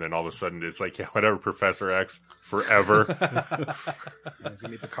Picard, and then all of a sudden it's like, yeah, whatever, Professor X, forever. He's gonna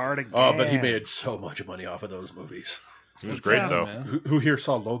be Picard again. Oh, but he made so much money off of those movies. It was great, though. man. Who here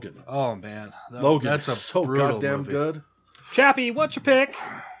saw Logan? Oh man, Logan, that's a so brutal goddamn movie. good. Chappie, what's your pick?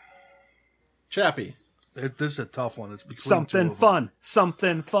 Chappie. This is a tough one. It's between two Something of fun.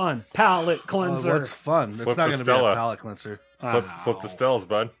 Something fun. Palate them. cleanser. What's fun? It's Flip not the going to be a Stella. palate cleanser. Flip the stells,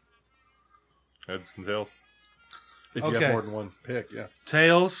 bud. Heads and tails. If you Okay. have more than one pick, yeah.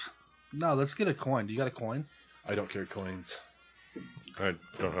 Tails. No, let's get a coin. Do you got a coin? I don't carry coins. I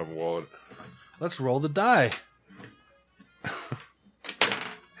don't have a wallet. Let's roll the die.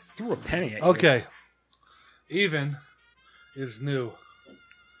 Threw a penny at you. Okay. Even is new.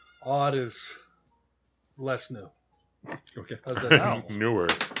 Odd is less new. Okay. How's that sound? Newer.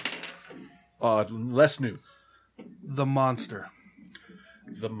 Less new. The Monster.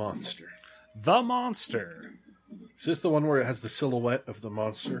 The Monster. The Monster. Is this the one where it has the silhouette of the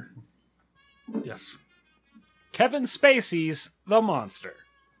monster? Yes. Kevin Spacey's The Monster.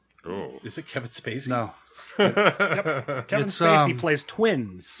 Oh. Is it Kevin Spacey? No. Kevin It's, Spacey plays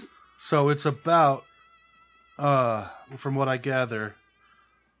twins. So it's about, from what I gather,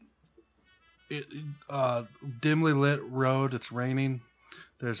 dimly lit road. It's raining.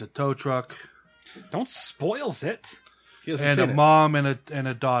 There's a tow truck Don't spoils it. He hasn't and a seen it. mom and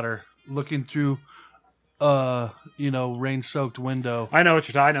a daughter looking through, rain-soaked window. I know what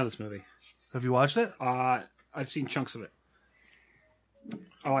you're talking. I know this movie. Have you watched it? I've seen chunks of it.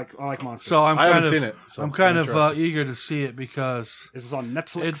 I like monsters. So I'm I kind haven't of, seen it, so I'm kind I'm of interested. eager to see it because this is on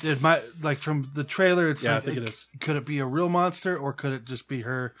Netflix. it might, like, from the trailer. It's Yeah, like, I think it is. Could it be a real monster or could it just be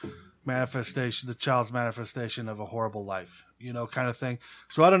her manifestation, the child's manifestation of a horrible life, kind of thing.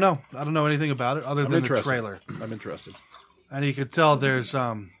 So I don't know. I don't know anything about it other I'm than the interested. trailer. I'm interested. And you could tell there's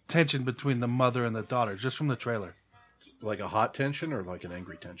tension between the mother and the daughter just from the trailer. Like a hot tension or like an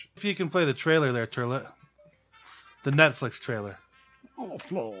angry tension? If you can play the trailer there, Turlet. The Netflix trailer.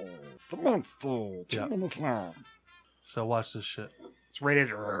 The Monster. Yeah. So watch this shit. It's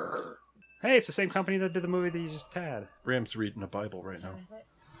rated R. Hey, it's the same company that did the movie that you just had. Bram's reading a Bible right now.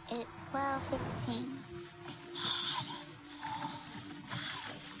 It's 12:15.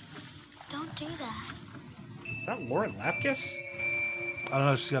 Don't do that. Is that Lauren Lapkus? I don't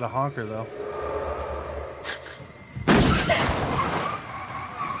know. She's got a honker though.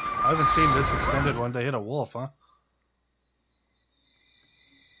 I haven't seen this extended one. They hit a wolf, huh?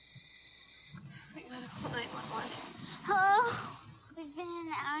 We gotta call 911. Hello? We've been in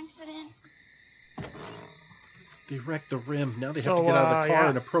an accident. They wrecked the rim. Now they So, have to get out of the car yeah.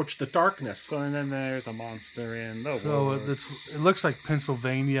 and approach the darkness. So and then there's a monster in the So woods. it looks like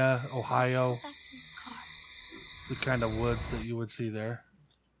Pennsylvania, Ohio, Back to the car. the kind of woods that you would see there.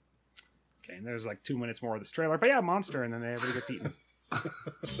 Okay, and there's like 2 minutes more of this trailer. But yeah, monster, and then everybody gets eaten.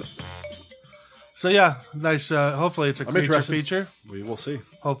 So yeah, nice. Hopefully it's a I'm creature interested. feature. We will see.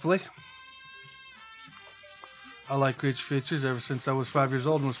 Hopefully. I like creature features ever since I was 5 years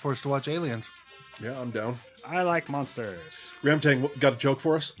old and was forced to watch Aliens. Yeah, I'm down. I like monsters. Ramtang, got a joke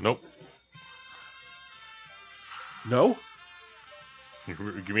for us? Nope. No?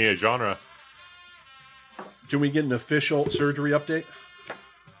 Give me a genre. Can we get an official surgery update?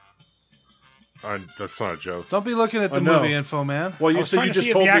 That's not a joke. Don't be looking at the no. movie info, man. Well, you was said trying you to just see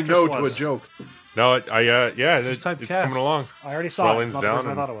if told the me actress no to a was. joke. No, it's type cast. coming along. I already saw it. It's Swelling's not the down, person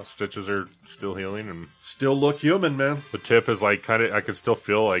I and thought it was. stitches are still healing, and Still look human, man. the tip is like kind of. I could still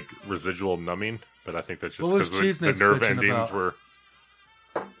feel like residual numbing, but I think that's just What was because the Cheesenitz nerve bitching endings about? were.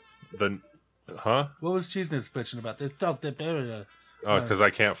 What was Cheesenitz bitching about? This Wasn't Oh, because I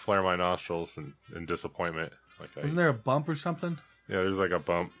can't flare my nostrils in disappointment. there a bump or something? Yeah, there's like a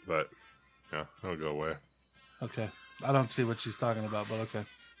bump, but yeah, it'll go away. Okay. I don't see what she's talking about, but okay.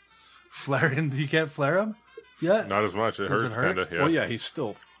 Flaring? You can't flare him? Yeah. Not as much. It Does it hurts, hurt? kind of. Yeah. Well, yeah, he's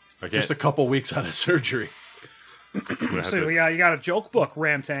still I can't. just a couple weeks out of surgery. I'm gonna have So to- you got a joke book,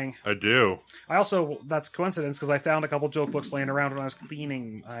 Ramtang. I do. I also, that's coincidence because I found a couple joke books laying around when I was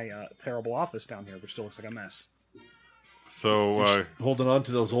cleaning my terrible office down here, which still looks like a mess. So Holding on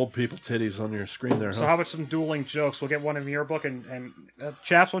to those old people titties on your screen there, So huh? how about some dueling jokes? We'll get one in your book, and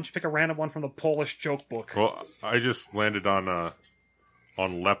chaps, why don't you pick a random one from the Polish joke book? well, I just landed on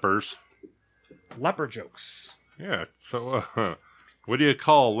lepers. Leper jokes. Yeah. So what do you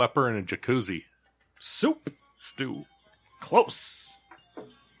call a leper in a jacuzzi? Soup. Stew. Close.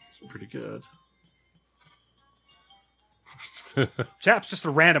 Pretty good. Chaps, just a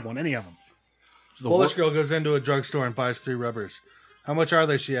random one, any of them. Polish girl goes into a drugstore and buys 3 rubbers. How much are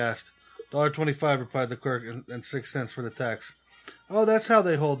they, she asked. $1.25, replied the clerk, and 6 cents for the tax. Oh, that's how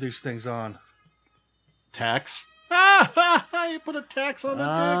they hold these things on. Tax. You put a tax on a dick.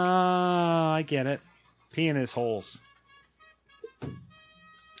 I get it. Pee in his holes.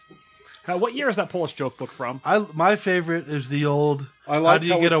 What year is that Polish joke book from? My favorite is the old, I like how do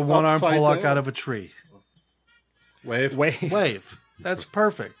you how get a it's one-arm upside pull-out down. out of a tree? Wave. Wait. Wave. That's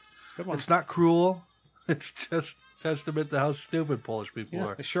perfect. It's a good one. It's not cruel. It's just testament to how stupid Polish people Yeah,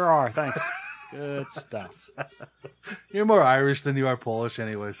 are. they sure are. Thanks. Good stuff. You're more Irish than you are Polish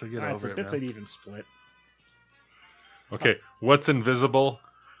anyway, so get It's over it, an man. even split. Okay. What's invisible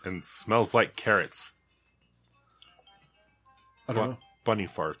and smells like carrots? I don't know. Bunny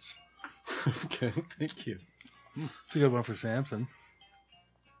farts. Okay, thank you. It's a good one for Samson.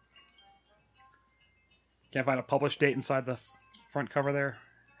 Can't find a published date inside the front cover there,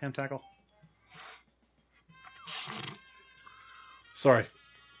 Ham Tackle. Sorry.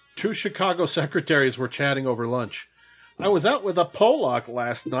 2 Chicago secretaries were chatting over lunch. I was out with a Polak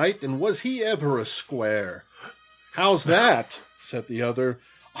last night, and was he ever a square? How's that? Said the other.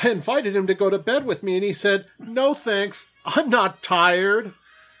 I invited him to go to bed with me, and he said, no thanks, I'm not tired.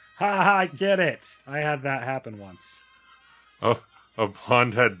 Ha ha, I get it. I had that happen once. Oh, a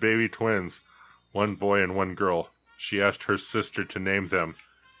blonde had baby twins, one boy and one girl. She asked her sister to name them.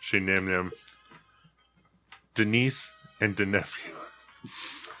 She named them Denise and Denephew.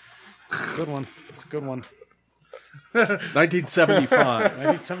 Good one. It's a good one. 1975.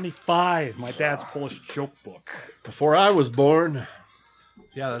 1975, my dad's Polish joke book. Before I was born.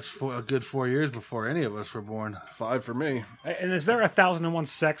 Yeah, that's a good 4 years before any of us were born. 5 for me. And is there 1001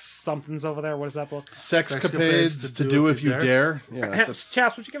 sex somethings over there? What is that book? Sexcapades to do if you dare. Yeah, that's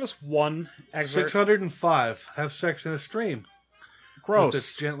Chaps, would you give us one excerpt? 605. Have sex in a stream. Gross. With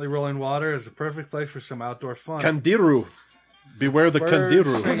its gently rolling water is a perfect place for some outdoor fun. Kandiru. Beware the Birds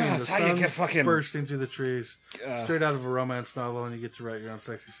Kandiru. singing, That's the how you sun's get fucking- bursting through the trees. Straight out of a romance novel, and you get to write your own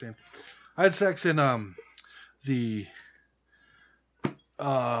sexy scene. I had sex in the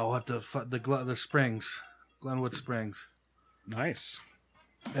the Springs, Glenwood Springs, Nice.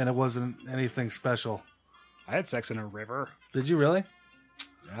 and it wasn't anything special. I had sex in a river. Did you really?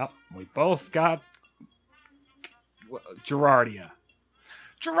 Yep. We both got Gerardia.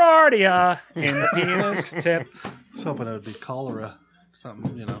 Gerardia in the penis tip. I was hoping it would be cholera,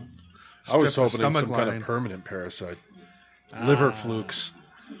 something, you know. I was Strip the hoping it's some stomach kind lining. of permanent parasite. Liver flukes.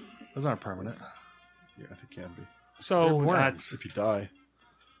 Those aren't permanent. Yeah, they can be. So, worms. If you die,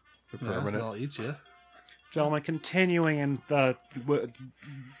 they're Yeah, permanent. they'll eat you. gentlemen, continuing in the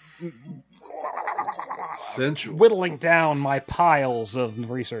Sensual. whittling down my piles of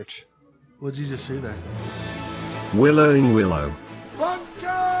research. What'd you just see there? Willowing Willow.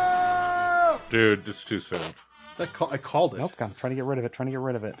 Dude, it's too soon. I called it. Nope, I'm trying to get rid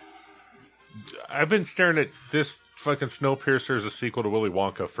of it. I've been staring at this fucking Snowpiercer as a sequel to Willy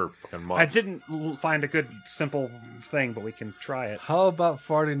Wonka for fucking months. I didn't find a good, simple thing, but we can try it. How about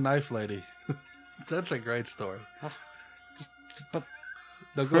Farting Knife Lady? That's a great story. But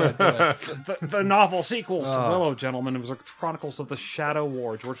No, go ahead. Go ahead. the novel sequels to Willow, gentlemen, it was like Chronicles of the Shadow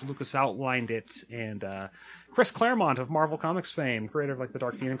War. George Lucas outlined it, and Chris Claremont of Marvel Comics fame, creator of like the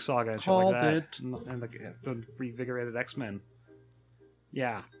Dark Phoenix saga and shit like Called that, it. and the revigorated X-Men.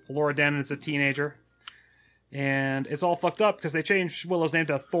 Yeah, Laura Dern is a teenager, And it's all fucked up because they changed Willow's name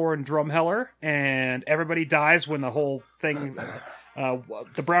to Thorn Drumheller, and everybody dies when the whole thing...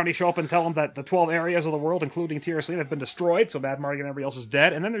 the brownies show up and tell them that the 12 areas of the world, including Tyrosine, have been destroyed, so Mad Mardigan and everybody else is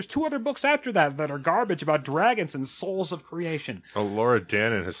dead. And then there's 2 other books after that are garbage about dragons and souls of creation. Oh, Laura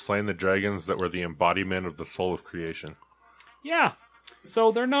Dannon has slain the dragons that were the embodiment of the soul of creation. Yeah.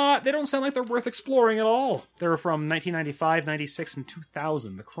 So they don't sound like they're worth exploring at all. They're from 1995, 96, and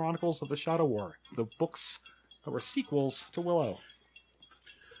 2000. The Chronicles of the Shadow War. The books that were sequels to Willow.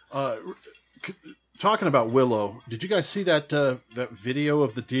 Talking about Willow, did you guys see that video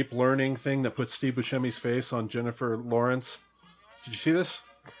of the deep learning thing that put Steve Buscemi's face on Jennifer Lawrence? Did you see this?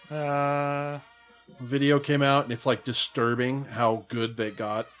 Video came out, and it's like disturbing how good they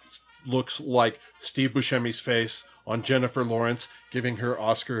got. Looks like Steve Buscemi's face on Jennifer Lawrence giving her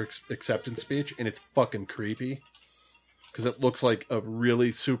Oscar acceptance speech, and it's fucking creepy because it looks like a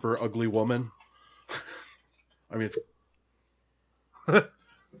really super ugly woman. I mean, it's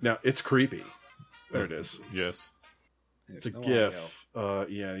now it's creepy. There it is. Yes. It's a GIF.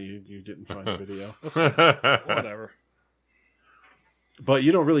 Yeah, you didn't find the video. Whatever. But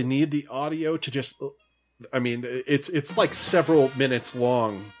you don't really need the audio to just... I mean, it's like several minutes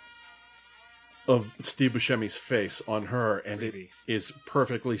long of Steve Buscemi's face on her, and it is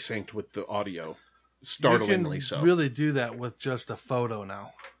perfectly synced with the audio. Startlingly you can so. Really do that with just a photo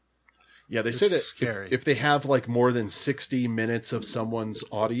now. Yeah, they say that scary. if they have like more than 60 minutes of someone's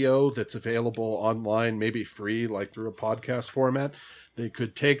audio that's available online, maybe free, like through a podcast format, they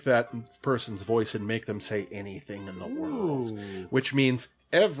could take that person's voice and make them say anything in the world. Which means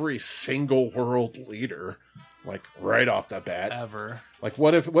every single world leader, like right off the bat. Ever. Like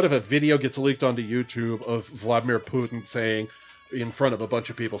what if a video gets leaked onto YouTube of Vladimir Putin saying, in front of a bunch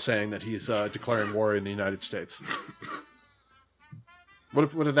of people saying that he's declaring war in the United States?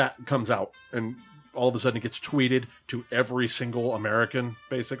 What if that comes out and all of a sudden it gets tweeted to every single American,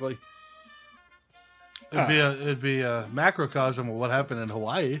 basically? It'd be a macrocosm of what happened in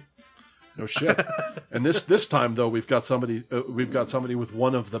Hawaii. No shit. And this time though, we've got somebody with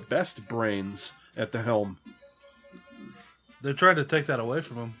one of the best brains at the helm. They're trying to take that away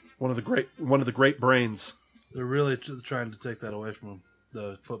from him. One of the great brains. They're really trying to take that away from him.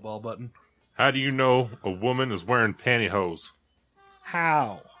 The football button. How do you know a woman is wearing pantyhose?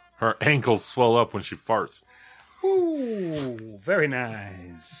 How? Her ankles swell up when she farts. Ooh, very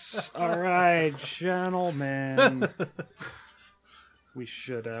nice. All right, gentlemen. We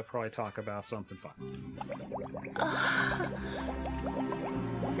should probably talk about something fun.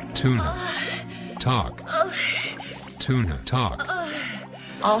 Tuna talk. Tuna talk.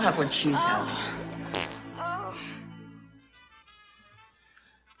 I'll have what she's having.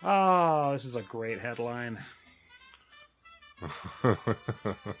 Oh, this is a great headline.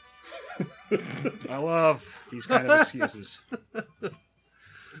 I love these kind of excuses.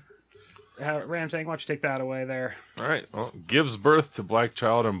 Ramtang, why don't you take that away there? All right. Well, gives birth to black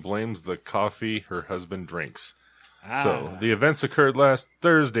child and blames the coffee her husband drinks. So, the events occurred last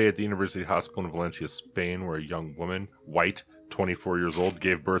Thursday at the University Hospital in Valencia, Spain, where a young woman, white, 24 years old,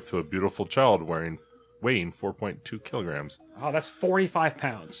 gave birth to a beautiful child weighing 4.2 kilograms. Oh, that's 45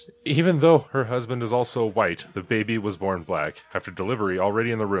 pounds. Even though her husband is also white, the baby was born black. After delivery,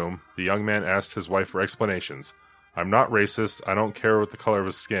 already in the room, the young man asked his wife for explanations. "I'm not racist, I don't care what the color of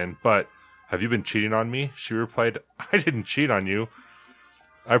his skin, but have you been cheating on me?" She replied, "I didn't cheat on you.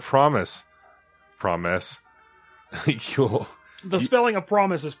 I promise." Promise. The spelling of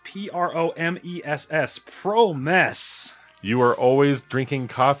promise is P-R-O-M-E-S-S. Promess. You are always drinking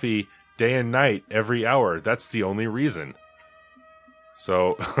coffee day and night, every hour. That's the only reason.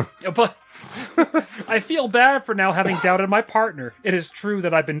 So... But I feel bad for now having doubted my partner. It is true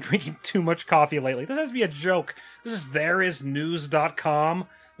that I've been drinking too much coffee lately. This has to be a joke. This is thereisnews.com.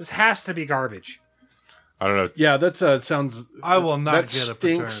 This has to be garbage. I don't know. Yeah, that sounds... I will not that get a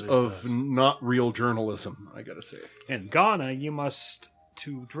stinks paternity of test. not real journalism, I gotta say. In Ghana, you must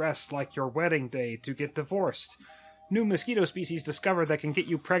to dress like your wedding day to get divorced. New mosquito species discovered that can get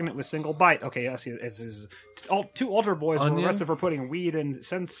you pregnant with single bite. Okay, I see. Two altar boys were Onion? arrested for putting weed in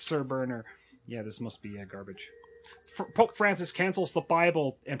sensor burner. Yeah, this must be garbage. Pope Francis cancels the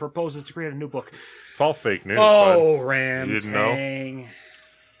Bible and proposes to create a new book. It's all fake news, Oh, bud. Ram You didn't know?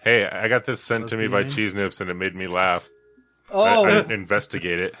 Hey, I got this sent to me by Cheese Nips, and it made me laugh. Oh! I didn't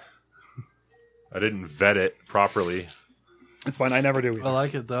investigate it. I didn't vet it properly. It's fine. I never do either. I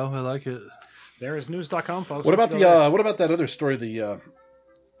like it, though. I like it. Thereisnews.com, folks. What about what about that other story?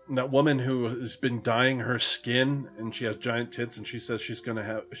 That woman who has been dyeing her skin and she has giant tits and she says she's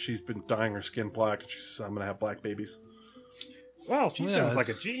been dyeing her skin black and she says, "I'm gonna have black babies." Well, she Yeah, sounds like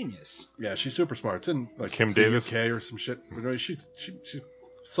a it's- genius. Yeah, she's super smart. It's in like Kim the Davis? UK or some shit. She's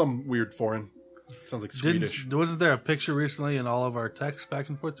some weird foreign. Sounds like Swedish. Wasn't there a picture recently in all of our texts back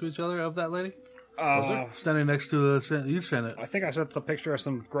and forth to each other of that lady? Was there? Standing next to you sent it. I think I sent a picture of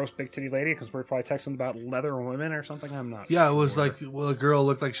some gross big titty lady because we were probably texting about leather women or something. I'm not. Yeah, it was sure. like, well, a girl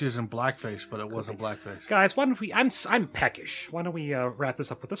looked like she was in blackface, but it wasn't blackface. Guys, why don't we? I'm peckish. Why don't we wrap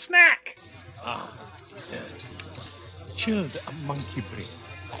this up with a snack? Dessert. Chilled monkey brain.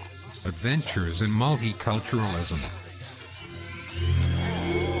 Adventures in multiculturalism.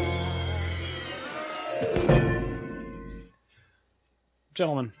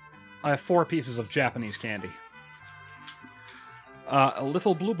 Gentlemen, I have 4 pieces of Japanese candy. A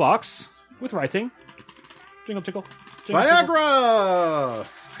little blue box with writing. Jingle, jingle. Jingle, jingle. Viagra!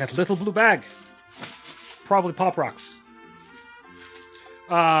 Got a little blue bag. Probably Pop Rocks.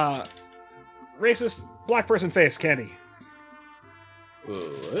 Racist black person face candy.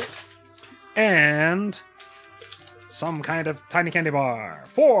 What? And some kind of tiny candy bar.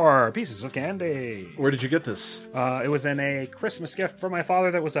 4 pieces of candy. Where did you get this? It was in a Christmas gift from my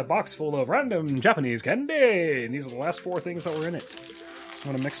father that was a box full of random Japanese candy. And these are the last 4 things that were in it. I'm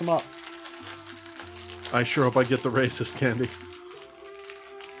going to mix them up. I sure hope I get the racist candy.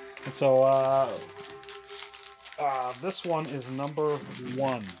 And so, this one is number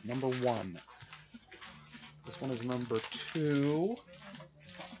 1. Number 1. This one is number 2.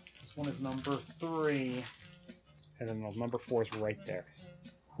 This one is number 3. And then number 4 is right there.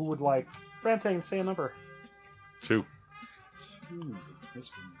 Who would like... Frantang, say a number. 2. 2. This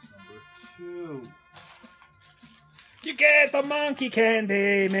one is number 2. You get the monkey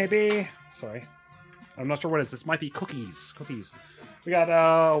candy, maybe. Sorry. I'm not sure what it is. This might be cookies. Cookies. We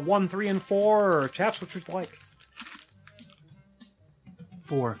got 1, 3, and 4. Chaps, which would you like?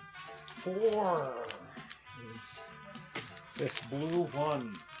 4. 4 is this blue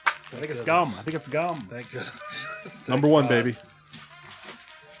one. I think it's gum. Thank goodness. Number 1, baby.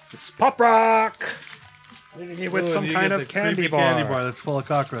 This is Pop Rock. Leaving you with Ooh, some and you kind get of the candy creepy bar. candy bar that's full of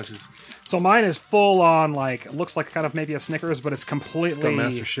cockroaches. So mine is full on, like, looks like kind of maybe a Snickers, but it's It's completely... got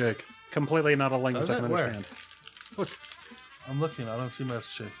Master Shake. Completely not a language I Does can it? Where? understand. Look, I'm looking. I don't see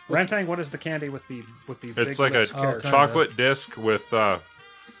Master Shake. Rantang, what is the candy with the It's big like a lips carrot? chocolate disc with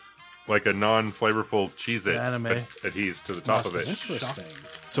like a non-flavorful Cheez-It Anime. adhes to the top of it. Interesting.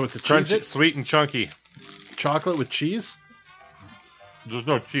 So it's a Crunchy, Cheez-It? sweet and chunky. Chocolate with cheese? There's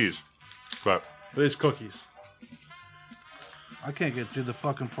no cheese, but But it's cookies. I can't get through the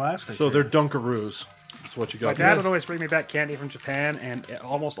fucking plastic. So here. they're Dunkaroos. That's what you My got. dad would always bring me back candy from Japan, and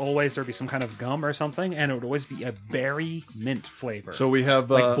almost always there'd be some kind of gum or something, and it would always be a berry mint flavor. So we have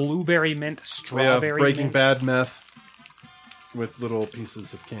like blueberry mint, we have strawberry Breaking mint. Bad meth with little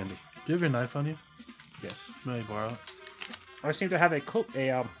pieces of candy. Do you have your knife on you? Yes. May I borrow it? I seem to have a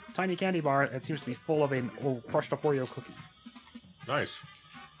tiny candy bar that seems to be full of a crushed up Oreo cookie. nice.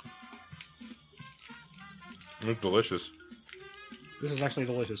 It's delicious. This is actually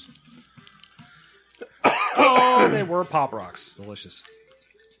delicious. Oh, they were Pop Rocks. Delicious.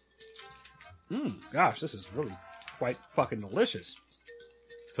 Gosh, this is really quite fucking delicious.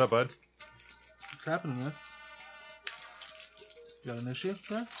 What's up, bud? What's happening, man? You got an issue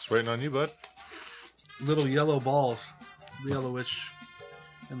there? Just waiting on you, bud. Little yellow balls. Yellowish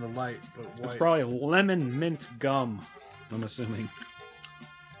in the light, but white. It's probably lemon mint gum, I'm assuming.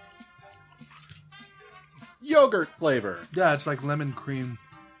 Yogurt flavor. Yeah, it's like lemon cream.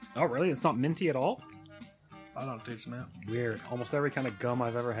 Oh, really? It's not minty at all? I don't taste that. Weird. Almost every kind of gum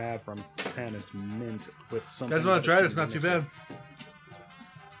I've ever had from Japan is mint with something. Guys want to that try it? It's shouldn't not be too mixed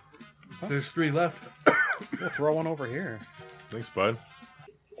bad. There's 3 left. with. We'll throw one over here. Thanks, bud.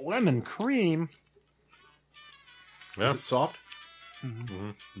 Lemon cream. Yeah. Is it soft?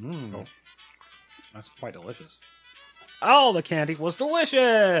 That's quite delicious. Oh, the candy was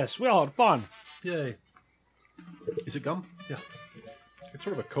delicious. We all had fun. Yay. Is it gum? Yeah. It's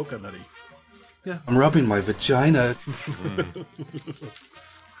sort of a coconutty. Yeah. I'm rubbing my vagina.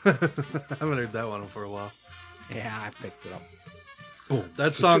 I haven't heard that one for a while. Yeah, I picked it up. Boom.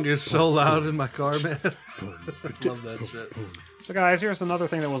 That song is so loud in my car, man. Love that shit. So, guys, here's another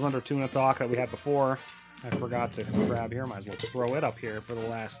thing that was under Tuna Talk that we had before. I forgot to grab here. Might as well throw it up here for the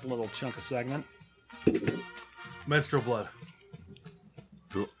last little chunk of segment. Menstrual blood.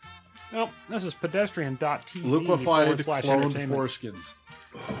 Well, this is pedestrian.tv. Liquefied // cloned entertainment. foreskins.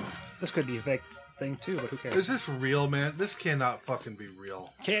 This could be a fake thing, too, but who cares? Is this real, man? This cannot fucking be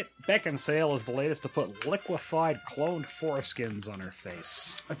real. Kate Beckinsale is the latest to put liquefied cloned foreskins on her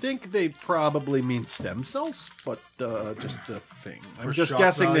face. I think they probably mean stem cells, but just a thing. I'm For just shock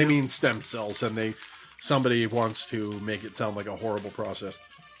guessing they value? mean stem cells, and they somebody wants to make it sound like a horrible process.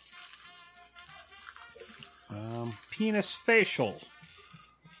 Penis facial.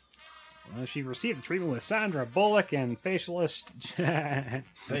 She received a treatment with Sandra Bullock and facialist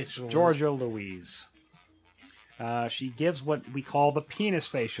Georgia Louise. She gives what we call the penis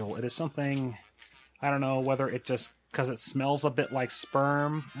facial. It is something, I don't know whether it just because it smells a bit like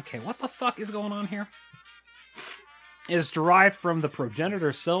sperm. Okay, what the fuck is going on here? It is derived from the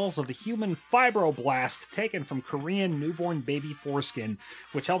progenitor cells of the human fibroblast taken from Korean newborn baby foreskin,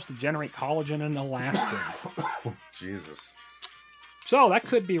 which helps to generate collagen and elastin. Jesus. So that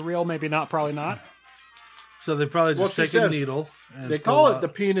could be real, maybe not, probably not. So they probably just take a needle. And they call it the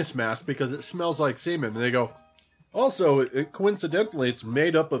penis mask because it smells like semen. And they go, also, coincidentally, it's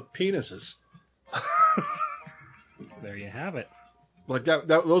made up of penises. There you have it. Like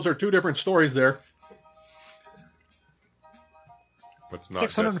those are two different stories there. What's not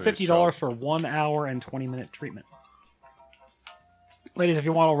 $650 for 1 hour and 20-minute treatment. Ladies, if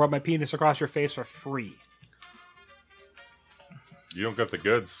you want to rub my penis across your face for free. You don't got the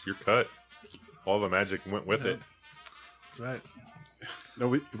goods. You're cut. All the magic went with it. That's right. No,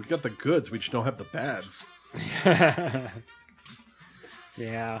 we got the goods. We just don't have the bads.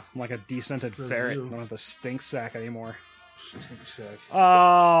 Yeah, I'm like a descented ferret. I don't have the stink sack anymore. Stink sack.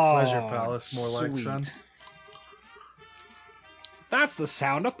 Oh, Pleasure Palace, more like, sweet. son. That's the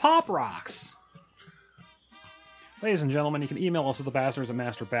sound of Pop Rocks. Ladies and gentlemen, you can email us at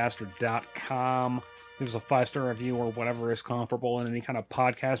thebastards@masterbastard.com. Give us a 5-star review or whatever is comparable in any kind of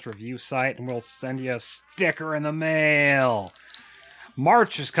podcast review site, and we'll send you a sticker in the mail.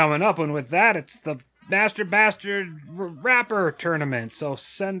 March is coming up, and with that, it's the Master Bastard Rapper Tournament. So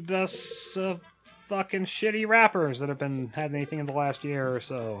send us fucking shitty rappers that have had anything in the last year or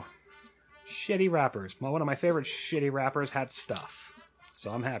so. Shitty rappers. One of my favorite shitty rappers had stuff.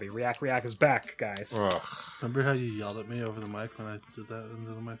 So I'm happy. React is back, guys. Ugh. Remember how you yelled at me over the mic when I did that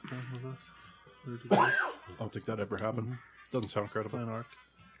into the microphone with us? I don't think that ever happened. Mm-hmm. Doesn't sound credible. Arc.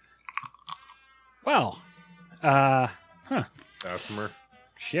 Well, Asthma.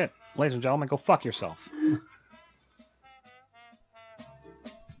 Shit. Ladies and gentlemen, go fuck yourself.